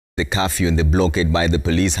The curfew and the blockade by the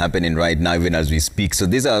police happening right now, even as we speak. So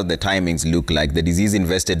these are the timings look like. The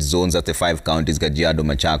disease-invested zones at the 5 counties, Kajiado,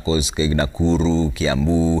 Machakos, Nakuru,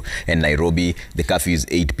 Kiambu, and Nairobi. The curfew is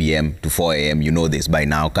 8 p.m. to 4 a.m. You know this by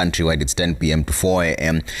now. Countrywide, it's 10 p.m. to 4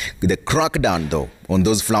 a.m. The crackdown, though, on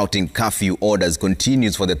those flouting curfew orders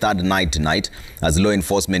continues for the third night tonight as law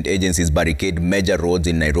enforcement agencies barricade major roads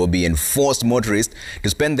in Nairobi and forced motorists to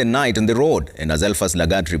spend the night on the road. And as Elphas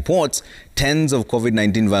lagat reports, tens of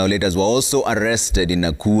COVID-19 violators were also arrested in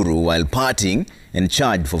Nakuru while partying and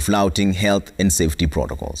charged for flouting health and safety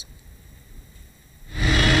protocols.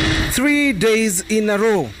 3 days in a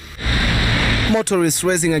row, motorists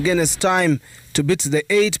racing against time to beat the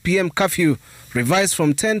 8 p.m. curfew, revised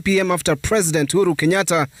from 10 p.m. after President Uhuru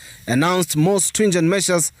Kenyatta announced more stringent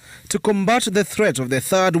measures to combat the threat of the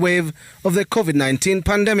third wave of the COVID-19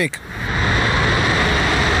 pandemic.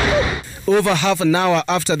 Over half an hour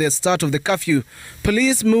after the start of the curfew,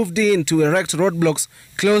 police moved in to erect roadblocks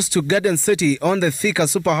close to Garden City on the Thika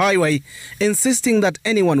superhighway, insisting that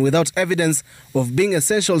anyone without evidence of being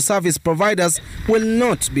essential service providers will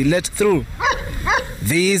not be let through.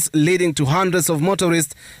 These leading to hundreds of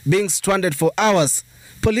motorists being stranded for hours,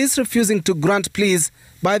 police refusing to grant pleas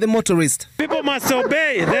by the motorists. People must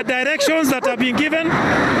obey the directions that have been given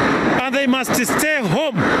and they must stay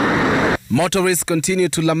home. Motorists continue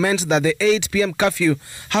to lament that the 8 p.m. curfew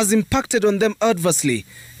has impacted on them adversely,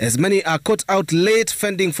 as many are caught out late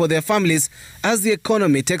fending for their families as the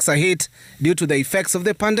economy takes a hit due to the effects of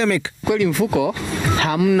the pandemic. Kweli mfuko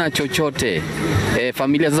hamna chochote.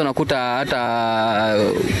 Familia sasa nakuta hata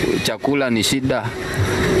chakula ni shida,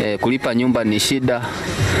 kulipa nyumba ni shida,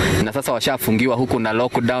 na sasa washafungiwa huku na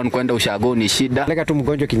lockdown, kwenda ushago ni shida. Lega tu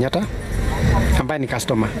mgonjwa Kenyatta ambaye ni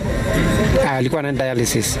customer. Alikuwa na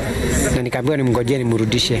dialysis na nikaambiwa nimngojee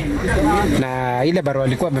nimrudishe. Na ile barua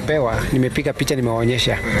alikuwa amepewa nimepiga picha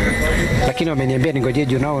nimewaonyesha. Lakini wameniambia ningojee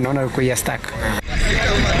juu nao unaona uko ya stuck.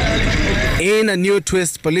 In a new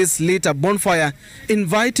twist, police lit a bonfire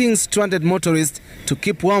inviting stranded motorists to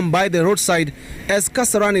keep warm by the roadside as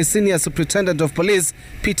Kasarani Senior Superintendent of Police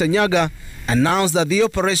Peter Nyaga announced that the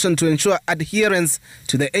operation to ensure adherence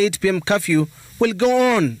to the 8 p.m. curfew will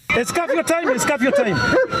go on. It's curfew time, it's curfew time.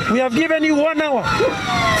 We have given you 1 hour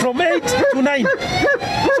from 8 to 9.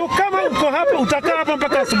 So kama uko hapa, utakaa hapa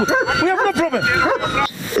mpaka asubuhi. We have no problem.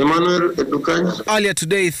 Earlier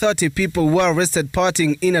today, 30 people were arrested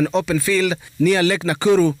partying in an open field near Lake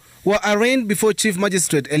Nakuru were arraigned before Chief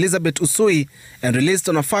Magistrate Elizabeth Usui and released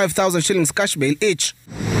on a 5,000 shillings cash bail each.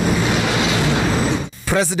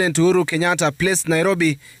 President Uhuru Kenyatta placed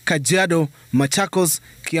Nairobi, Kajiado, Machakos,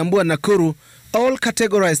 Kiambu and Nakuru, all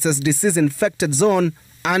categorized as disease-infected zone,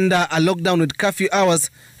 under a lockdown with curfew hours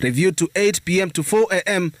reviewed to 8 p.m. to 4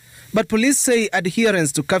 a.m. But police say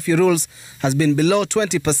adherence to curfew rules has been below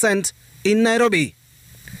 20% in Nairobi.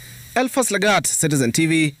 Elphas lagat, Citizen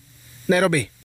TV, Nairobi.